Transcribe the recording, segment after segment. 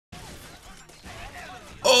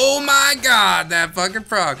Oh my god, that fucking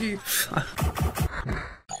froggy.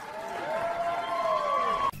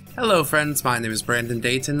 Hello friends, my name is Brandon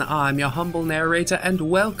Dayton, I'm your humble narrator, and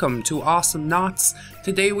welcome to Awesomenauts.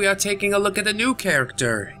 Today we are taking a look at a new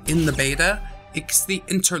character in the beta, Ix the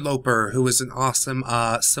Interloper, who is an awesome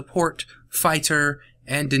support, fighter,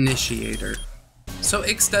 and initiator. So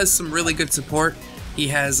Ix does some really good support. He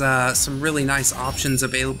has some really nice options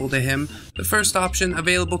available to him. The first option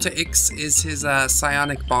available to Ix is his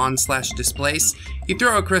psionic bond / displace. You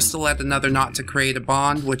throw a crystal at another knot to create a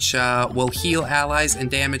bond, which will heal allies and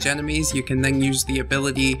damage enemies. You can then use the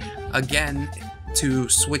ability again to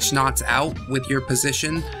switch knots out with your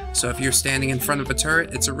position. So if you're standing in front of a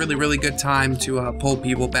turret, it's a really good time to pull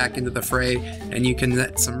people back into the fray, and you can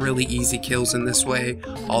net some really easy kills in this way.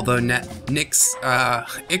 Although Ix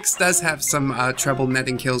does have some treble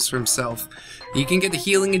netting kills for himself. You can get a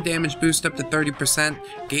healing and damage boost up to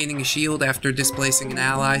 30%. Gaining a shield after displacing an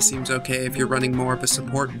ally seems okay if you're running more of a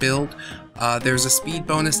support build. There's a speed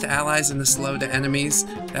bonus to allies and a slow to enemies.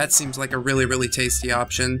 That seems like a really tasty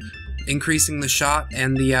option. Increasing the shot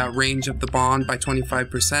and the range of the bond by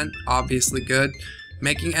 25%, obviously good.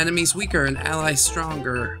 Making enemies weaker and allies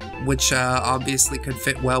stronger, which obviously could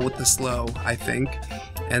fit well with the slow, I think.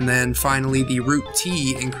 And then finally, the root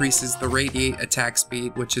T increases the radiate attack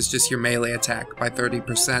speed, which is just your melee attack, by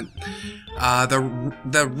 30%.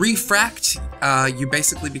 The refract, you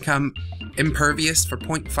basically become impervious for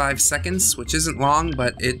 0.5 seconds, which isn't long,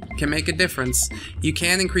 but it can make a difference. You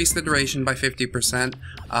can increase the duration by 50%.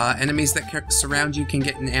 Enemies that surround you can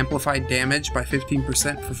get an amplified damage by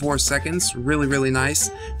 15% for 4 seconds. Really nice.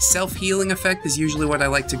 Self-healing effect is usually what I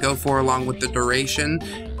like to go for along with the duration.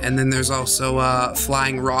 And then there's also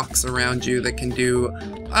flying rocks around you that can do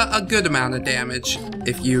a good amount of damage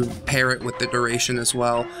if you pair it with the duration as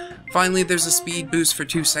well. Finally, there's a speed boost for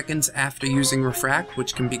 2 seconds after using Refract,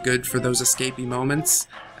 which can be good for those escapey moments.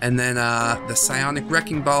 And then the Psionic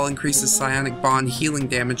Wrecking Ball increases Psionic Bond healing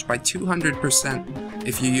damage by 200%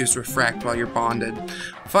 if you use Refract while you're bonded.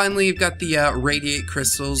 Finally, you've got the Radiate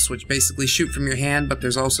Crystals, which basically shoot from your hand, but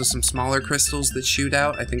there's also some smaller crystals that shoot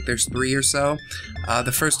out. I think there's 3 or so.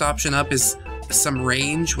 The first option up is some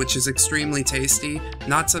range, which is extremely tasty.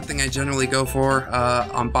 Not something I generally go for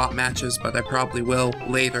on bot matches, but I probably will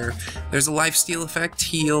later. There's a lifesteal effect,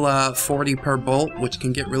 heal 40 per bolt, which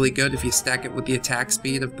can get really good if you stack it with the attack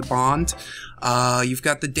speed of the bond. You've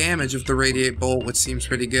got the damage of the Radiate Bolt, which seems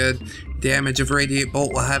pretty good. Damage of Radiate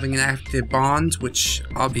Bolt while having an active bond, which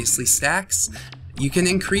obviously stacks. You can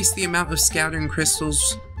increase the amount of scattering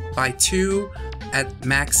crystals by 2 at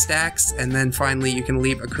max stacks, and then finally you can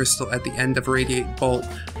leave a crystal at the end of Radiate Bolt,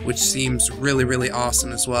 which seems really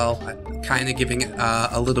awesome as well, kind of giving it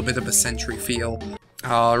a little bit of a sentry feel.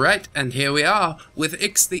 Alright, and here we are with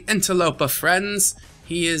Ix the Interloper, friends.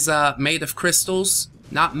 He is made of crystals,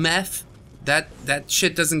 not meth. That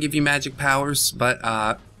shit doesn't give you magic powers,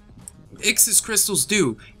 but Ix's crystals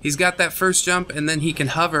do. He's got that first jump, and then he can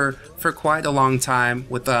hover for quite a long time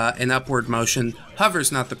with an upward motion.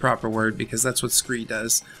 Hover's not the proper word, because that's what Scree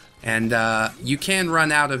does. And you can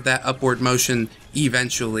run out of that upward motion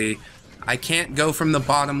eventually. I can't go from the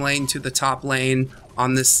bottom lane to the top lane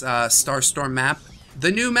on this Starstorm map.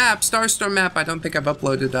 The new map, Starstorm map, I don't think I've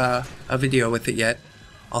uploaded a video with it yet.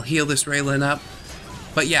 I'll heal this Raylin up.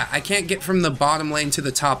 But yeah, I can't get from the bottom lane to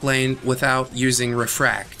the top lane without using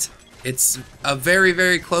Refract. It's a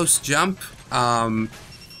very close jump.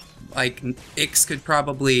 Like, Ix could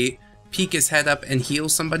probably peek his head up and heal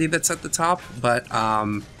somebody that's at the top, but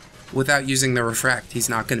without using the Refract, he's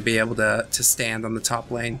not going to be able to stand on the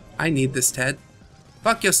top lane. I need this, Ted.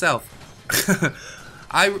 Fuck yourself.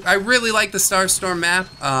 I really like the Starstorm map.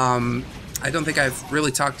 I don't think I've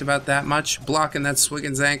really talked about that much. Blocking that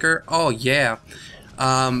Swiggin's Anchor. Oh, yeah.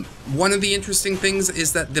 One of the interesting things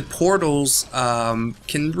is that the portals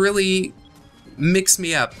can really mix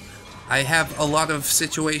me up. I have a lot of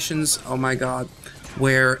situations, oh my god,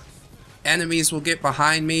 where enemies will get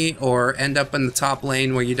behind me or end up in the top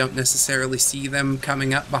lane where you don't necessarily see them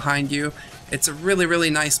coming up behind you. It's a really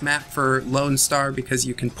nice map for Lone Star because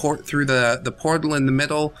you can port through the portal in the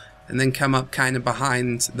middle and then come up kind of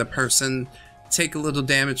behind the person, take a little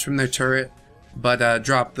damage from their turret, but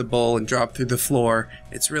drop the bull and drop through the floor.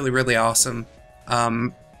 It's really awesome.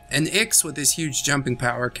 And Ix, with his huge jumping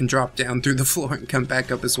power, can drop down through the floor and come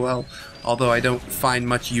back up as well, although I don't find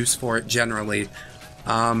much use for it generally.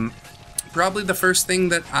 Probably the first thing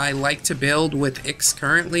that I like to build with Ix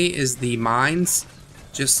currently is the mines.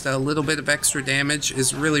 Just a little bit of extra damage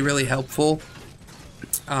is really helpful.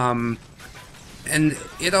 And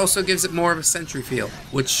it also gives it more of a sentry feel,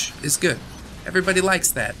 which is good. Everybody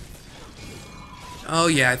likes that. Oh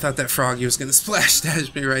yeah, I thought that Froggy was gonna splash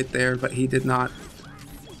dash me right there, but he did not.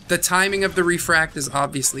 The timing of the refract is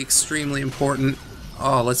obviously extremely important.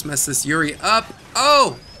 Oh, let's mess this Yuri up.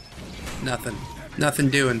 Oh! Nothing. Nothing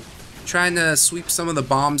doing. Trying to sweep some of the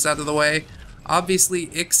bombs out of the way. Obviously,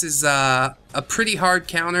 Ix is a pretty hard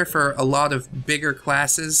counter for a lot of bigger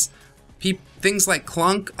classes. Things like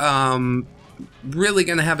Clunk, really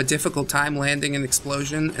gonna have a difficult time landing an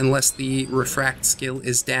explosion unless the refract skill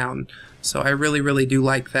is down. So I really do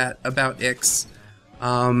like that about Ix.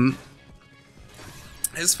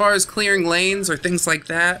 As far as clearing lanes or things like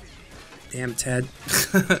that, damn Ted,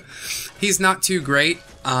 he's not too great.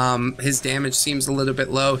 His damage seems a little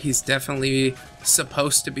bit low. He's definitely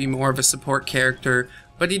supposed to be more of a support character,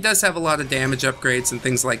 but he does have a lot of damage upgrades and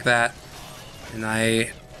things like that. And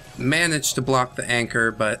I managed to block the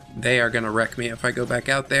anchor, but they are gonna wreck me if I go back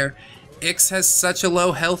out there. Ix has such a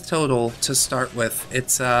low health total to start with.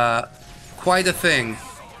 It's quite a thing.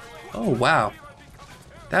 Oh wow,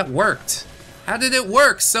 that worked. How did it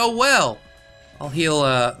work so well? I'll heal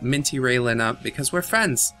Minty Raylan up because we're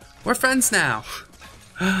friends. We're friends now.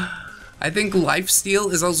 I think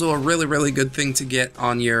lifesteal is also a really good thing to get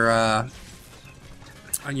on your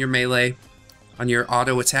melee, on your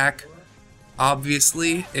auto attack.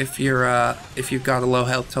 Obviously, if you've got a low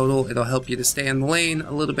health total, it'll help you to stay in the lane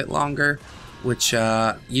a little bit longer, which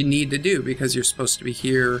you need to do because you're supposed to be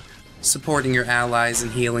here supporting your allies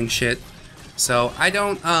and healing shit. So I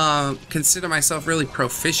don't consider myself really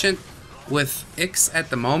proficient with Ix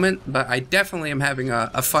at the moment, but I definitely am having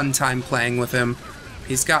a fun time playing with him.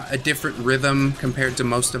 He's got a different rhythm compared to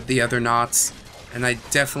most of the other knots, and I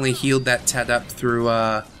definitely healed that Ted up through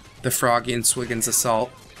the Froggy and Swiggin's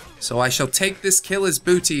assault. So I shall take this kill as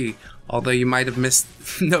booty, although you might have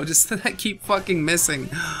noticed that I keep fucking missing.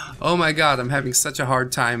 Oh my god, I'm having such a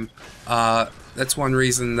hard time. That's one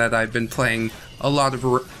reason that I've been playing a lot of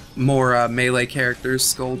more melee characters,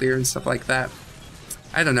 Skoldir and stuff like that.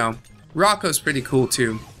 I don't know. Rocco's pretty cool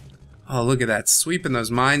too. Oh, look at that, sweeping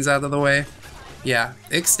those mines out of the way. Yeah,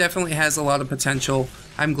 Ix definitely has a lot of potential.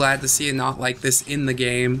 I'm glad to see a knot like this in the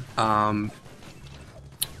game.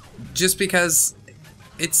 Just because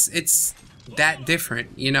it's that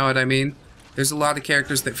different, you know what I mean? There's a lot of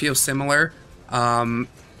characters that feel similar. Not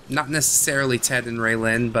necessarily Ted and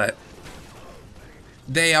Raylan, but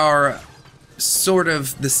they are sort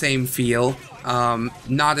of the same feel.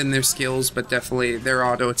 Not in their skills, but definitely their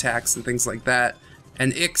auto attacks and things like that.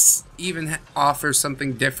 And Ix even offers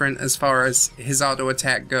something different as far as his auto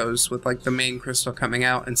attack goes, with like the main crystal coming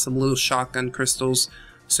out and some little shotgun crystals,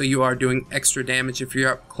 so you are doing extra damage if you're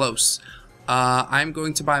up close. I'm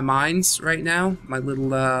going to buy mines right now, my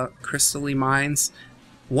little crystal-y mines.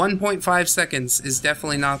 1.5 seconds is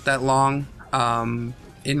definitely not that long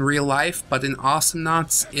in real life, but in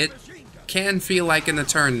Awesomenauts it can feel like an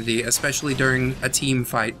eternity, especially during a team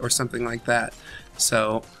fight or something like that.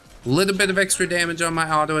 So a little bit of extra damage on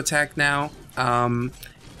my auto attack now.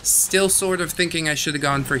 Still sort of thinking I should have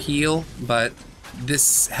gone for heal, but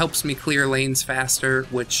this helps me clear lanes faster,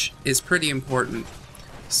 which is pretty important.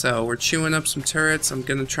 So we're chewing up some turrets. I'm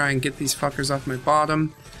gonna try and get these fuckers off my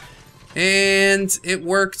bottom. And it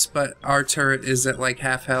worked, but our turret is at like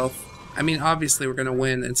half health. I mean, obviously we're gonna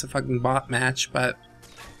win. It's a fucking bot match, but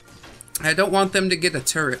I don't want them to get a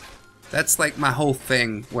turret. That's like my whole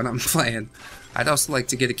thing when I'm playing. I'd also like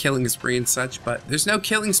to get a killing spree and such, but there's no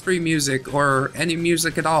killing spree music, or any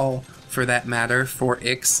music at all, for that matter, for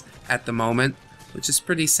Ix at the moment, which is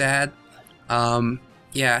pretty sad.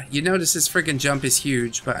 Yeah, you notice his friggin' jump is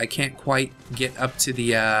huge, but I can't quite get up to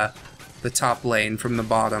the top lane from the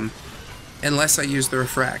bottom, unless I use the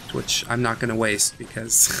refract, which I'm not gonna waste,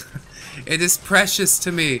 because it is precious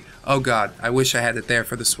to me. Oh god, I wish I had it there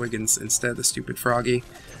for the Swiggins instead of the stupid Froggy.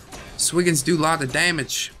 Swiggins do a lot of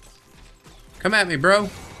damage. Come at me,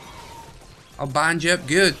 bro. I'll bind you up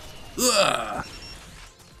good. Ugh.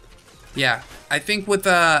 Yeah, I think with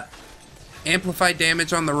amplified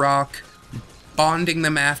damage on the rock, bonding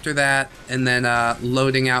them after that, and then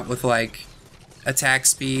loading out with like attack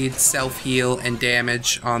speed, self-heal, and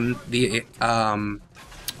damage on the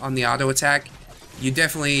auto attack, you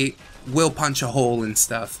definitely will punch a hole in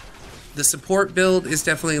stuff. The support build is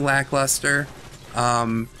definitely lackluster.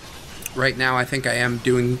 Right now I think I am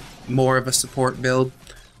doing more of a support build,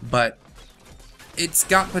 but it's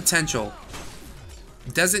got potential.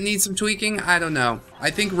 Does it need some tweaking? I don't know. I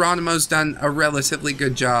think Ronimo's done a relatively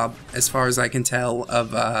good job, as far as I can tell,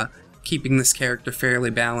 of keeping this character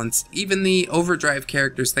fairly balanced. Even the overdrive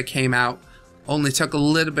characters that came out only took a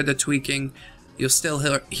little bit of tweaking. You'll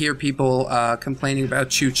still hear people complaining about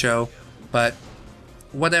Chucho, but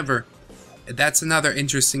whatever. That's another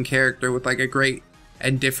interesting character with like a great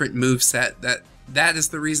and different moveset. That is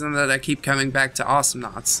the reason that I keep coming back to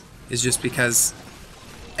Awesomenauts, is just because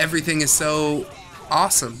everything is so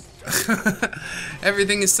awesome.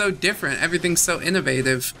 Everything is so different, everything's so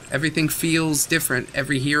innovative, everything feels different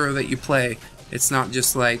every hero that you play. It's not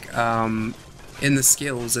just like in the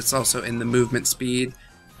skills, it's also in the movement speed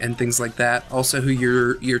and things like that. Also who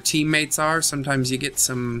your teammates are. Sometimes you get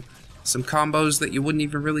some combos that you wouldn't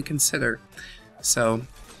even really consider. So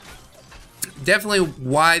definitely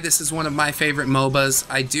why this is one of my favorite MOBAs.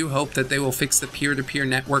 I do hope that they will fix the peer-to-peer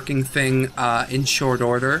networking thing in short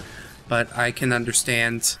order, but I can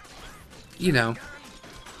understand, you know,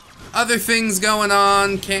 other things going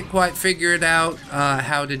on, can't quite figure it out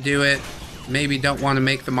how to do it. Maybe don't want to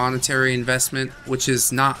make the monetary investment, which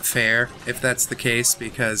is not fair if that's the case,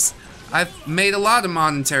 because I've made a lot of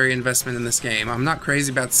monetary investment in this game. I'm not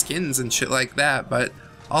crazy about skins and shit like that, but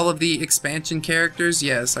all of the expansion characters,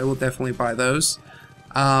 yes, I will definitely buy those.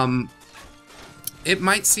 It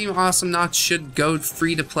might seem Awesomenauts should go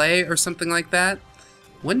free to play or something like that.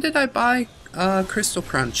 When did I buy Crystal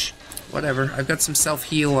Crunch? Whatever, I've got some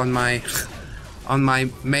self-heal on my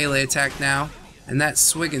melee attack now, and that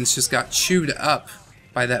Swiggins just got chewed up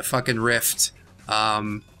by that fucking rift.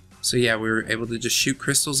 So yeah, we were able to just shoot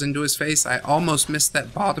crystals into his face. I almost missed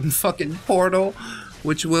that bottom fucking portal,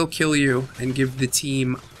 which will kill you and give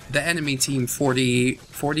the enemy team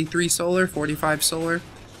 43 solar, 45 solar,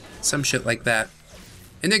 some shit like that.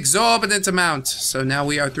 An exorbitant amount. So now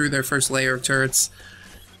we are through their first layer of turrets.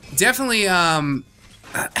 Definitely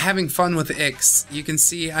having fun with Ix. You can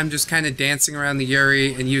see I'm just kind of dancing around the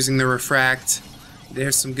Yuri and using the refract.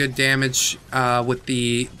 There's some good damage with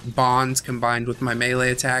the bond combined with my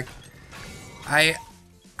melee attack. I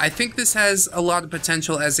think this has a lot of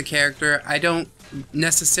potential as a character. I don't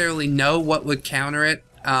necessarily know what would counter it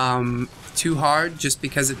too hard, just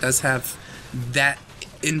because it does have that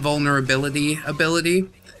invulnerability ability.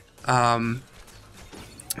 I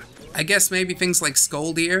guess maybe things like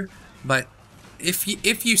Skoldir, but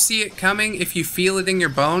if you see it coming, if you feel it in your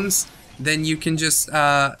bones, then you can just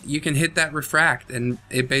you can hit that refract and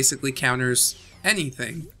it basically counters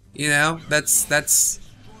anything. You know, that's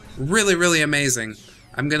really, really amazing.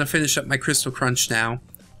 I'm gonna finish up my Crystal Crunch now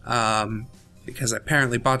because I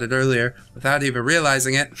apparently bought it earlier without even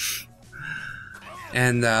realizing it.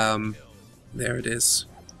 And there it is,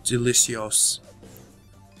 delicious.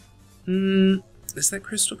 Is that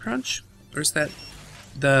Crystal Crunch, or is that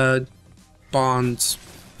the bond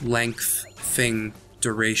length thing,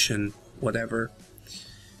 duration, whatever?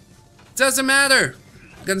 Doesn't matter.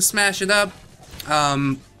 I'm gonna smash it up.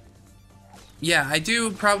 Yeah, I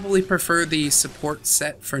do probably prefer the support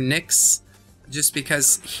set for Nyx, just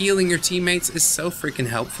because healing your teammates is so freaking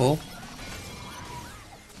helpful.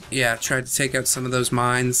 Yeah, tried to take out some of those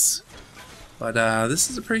mines, but this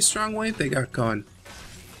is a pretty strong wave they got going.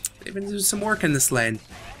 They've been doing some work in this lane.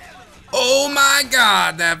 Oh my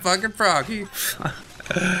god, that fucking froggy.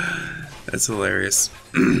 That's hilarious.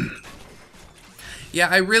 Yeah,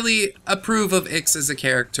 I really approve of Ix as a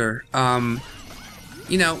character.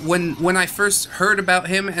 You know, when I first heard about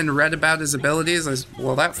him and read about his abilities, I was,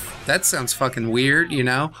 well, that sounds fucking weird, you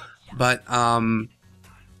know? But,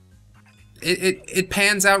 it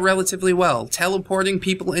pans out relatively well. Teleporting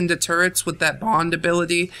people into turrets with that bond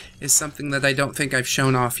ability is something that I don't think I've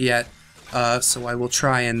shown off yet. So I will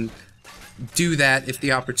try and do that if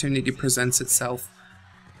the opportunity presents itself.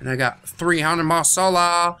 And I got 300 more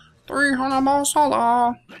solar. 300 more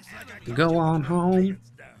solar. Go on home.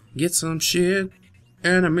 Get some shit.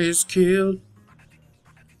 Enemies killed.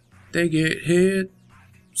 They get hit.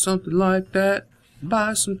 Something like that.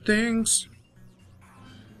 Buy some things.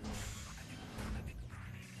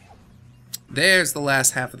 There's the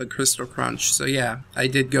last half of the Crystal Crunch. So yeah, I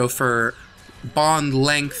did go for bond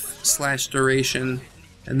length / duration.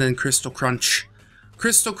 And then Crystal Crunch.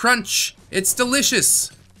 Crystal Crunch! It's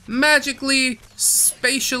delicious! Magically,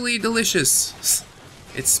 spatially delicious.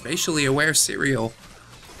 It's spatially aware cereal.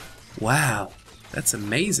 Wow, that's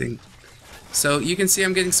amazing. So you can see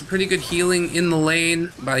I'm getting some pretty good healing in the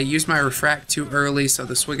lane, but I used my refract too early, so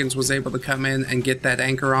the Swiggins was able to come in and get that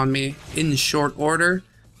anchor on me in short order.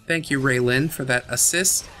 Thank you, Raylin, for that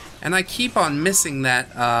assist. And I keep on missing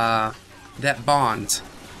that that bond.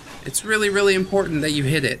 It's really, really important that you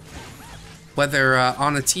hit it, whether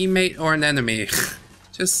on a teammate or an enemy.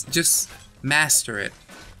 just master it,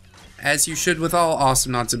 as you should with all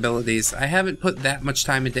Awesomenauts abilities. I haven't put that much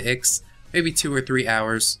time into Ix, maybe 2 or 3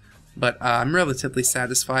 hours, but I'm relatively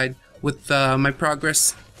satisfied with my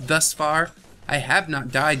progress thus far. I have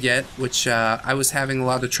not died yet, which I was having a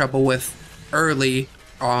lot of trouble with early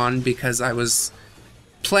on because I was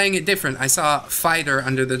playing it different. I saw fighter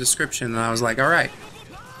under the description and I was like, alright,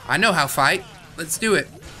 I know how fight. Let's do it.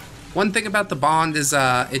 One thing about the bond is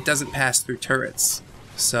it doesn't pass through turrets.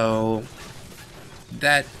 So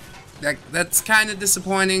that's kind of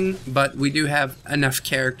disappointing, but we do have enough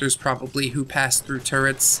characters probably who pass through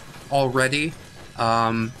turrets already.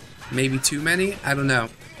 Maybe too many? I don't know.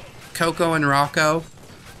 Coco and Rocco.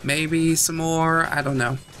 Maybe some more? I don't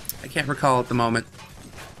know. I can't recall at the moment.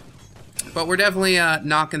 But we're definitely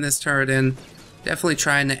knocking this turret in. Definitely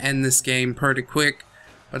trying to end this game pretty quick.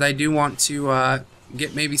 But I do want to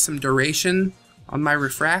get maybe some duration on my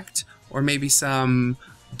refract. Or maybe some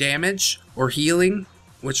damage or healing,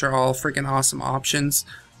 which are all freaking awesome options.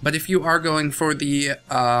 But if you are going for the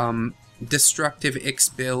destructive Ix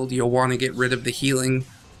build, you'll want to get rid of the healing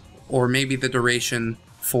or maybe the duration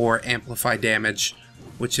for amplify damage,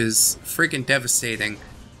 which is freaking devastating.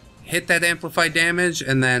 Hit that amplify damage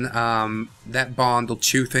and then that bond will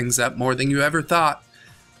chew things up more than you ever thought.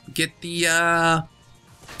 Get the I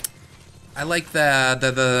like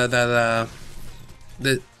the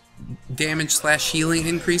damage slash healing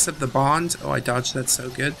increase of the bond. Oh, I dodged that so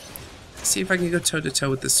good. Let's see if I can go toe to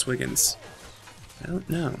toe with the Swiggins. I don't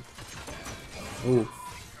know. Oh,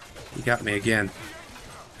 he got me again.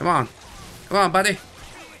 Come on. Come on, buddy.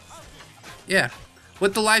 Yeah.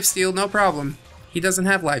 With the lifesteal, no problem. He doesn't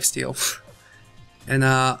have lifesteal. And,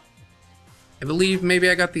 I believe maybe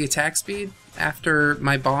I got the attack speed after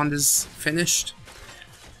my bond is finished.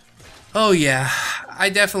 Oh, yeah. I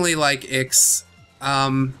definitely like Ix.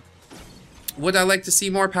 Would I like to see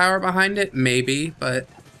more power behind it? Maybe, but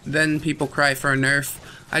then people cry for a nerf.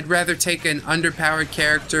 I'd rather take an underpowered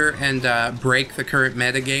character and break the current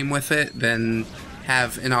metagame with it than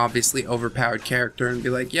have an obviously overpowered character and be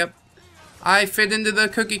like, yep, I fit into the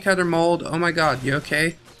cookie cutter mold. Oh my god, you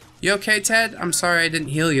okay? You okay, Ted? I'm sorry I didn't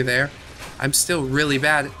heal you there. I'm still really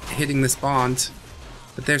bad at hitting this bond.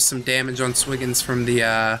 But there's some damage on Swiggins from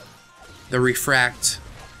the refract.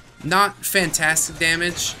 Not fantastic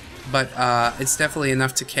damage, but it's definitely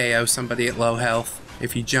enough to KO somebody at low health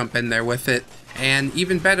if you jump in there with it. And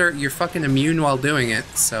even better, you're fucking immune while doing it,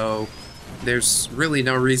 so there's really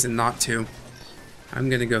no reason not to. I'm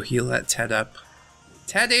gonna go heal that Ted up.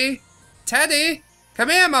 Teddy! Teddy! Come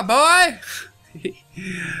here, my boy!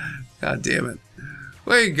 God damn it.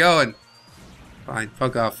 Where are you going? Fine,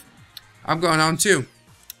 fuck off. I'm going on too.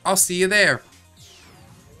 I'll see you there.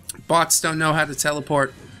 Bots don't know how to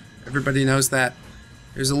teleport. Everybody knows that.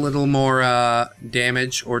 There's a little more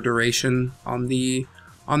damage or duration on the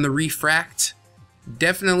refract.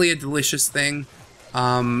 Definitely a delicious thing.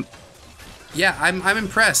 Yeah, I'm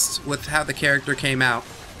impressed with how the character came out.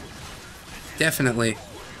 Definitely.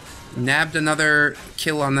 Nabbed another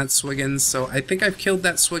kill on that Swiggins, so I think I've killed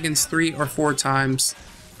that Swiggins 3 or 4 times.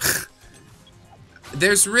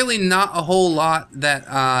 There's really not a whole lot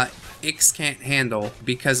that Ix can't handle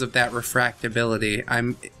because of that refractability.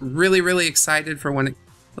 I'm really excited for when it...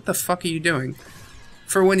 What the fuck are you doing?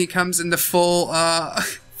 For when he comes into full,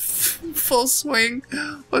 full swing.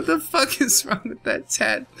 What the fuck is wrong with that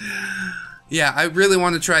Ted? Yeah, I really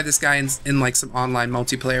want to try this guy in like some online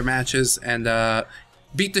multiplayer matches and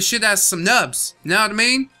beat the shit out of some nubs. You know what I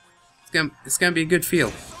mean? It's gonna be a good feel.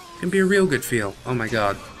 It's gonna be a real good feel. Oh my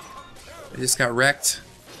god. I just got wrecked.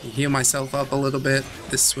 Heal myself up a little bit.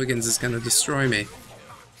 This Swiggins is gonna destroy me.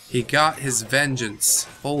 He got his vengeance.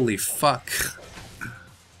 Holy fuck.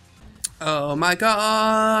 Oh my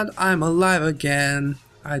god, I'm alive again.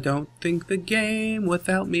 I don't think the game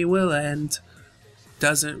without me will end.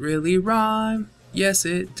 Doesn't really rhyme. Yes,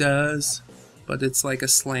 it does. But it's like a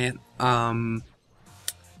slant.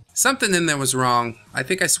 Something in there was wrong. I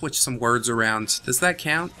think I switched some words around. Does that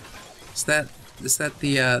count? Is that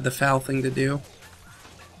the foul thing to do?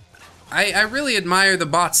 I really admire the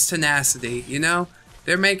bots' tenacity, you know?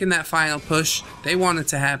 They're making that final push. They want it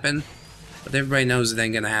to happen. But everybody knows it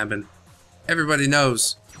ain't gonna happen. Everybody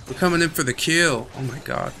knows. We're coming in for the kill. Oh my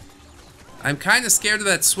god. I'm kind of scared of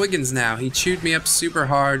that Swiggins now. He chewed me up super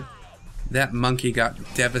hard. That monkey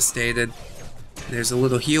got devastated. There's a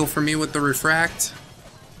little heal for me with the refract.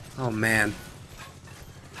 Oh man.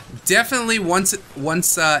 Definitely once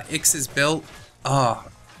Ix is built, oh,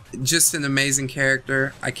 just an amazing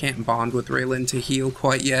character. I can't bond with Raylan to heal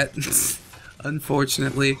quite yet,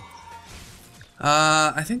 unfortunately.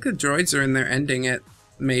 I think the droids are in there ending it,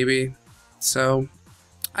 maybe. So,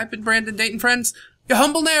 I've been Brandon Dayton, friends. Your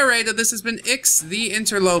humble narrator. This has been Ix the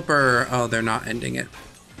Interloper. Oh, they're not ending it.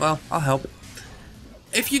 Well, I'll help.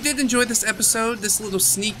 If you did enjoy this episode, this little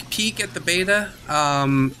sneak peek at the beta,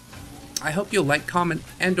 I hope you'll like, comment,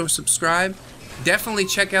 and/or subscribe. Definitely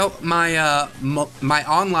check out my my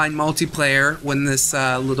online multiplayer when this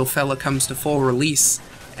little fella comes to full release,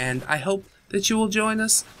 and I hope that you will join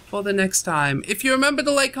us for the next time. If you remember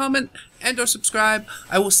to like, comment, and or subscribe,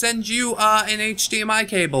 I will send you an HDMI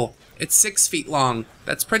cable. It's 6 feet long.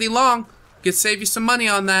 That's pretty long. Could save you some money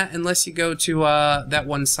on that unless you go to that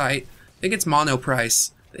one site. I think it's Mono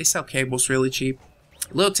Price. They sell cables really cheap.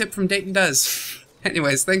 Little tip from Dayton Does.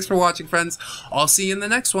 Anyways, thanks for watching, friends. I'll see you in the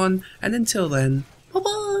next one, and until then,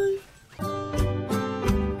 bye-bye.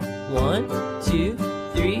 1, 2,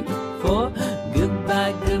 3, 4.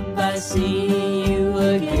 Goodbye, goodbye, see you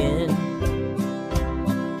again.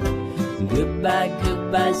 Goodbye,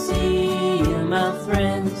 goodbye, see you, my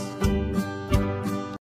friends.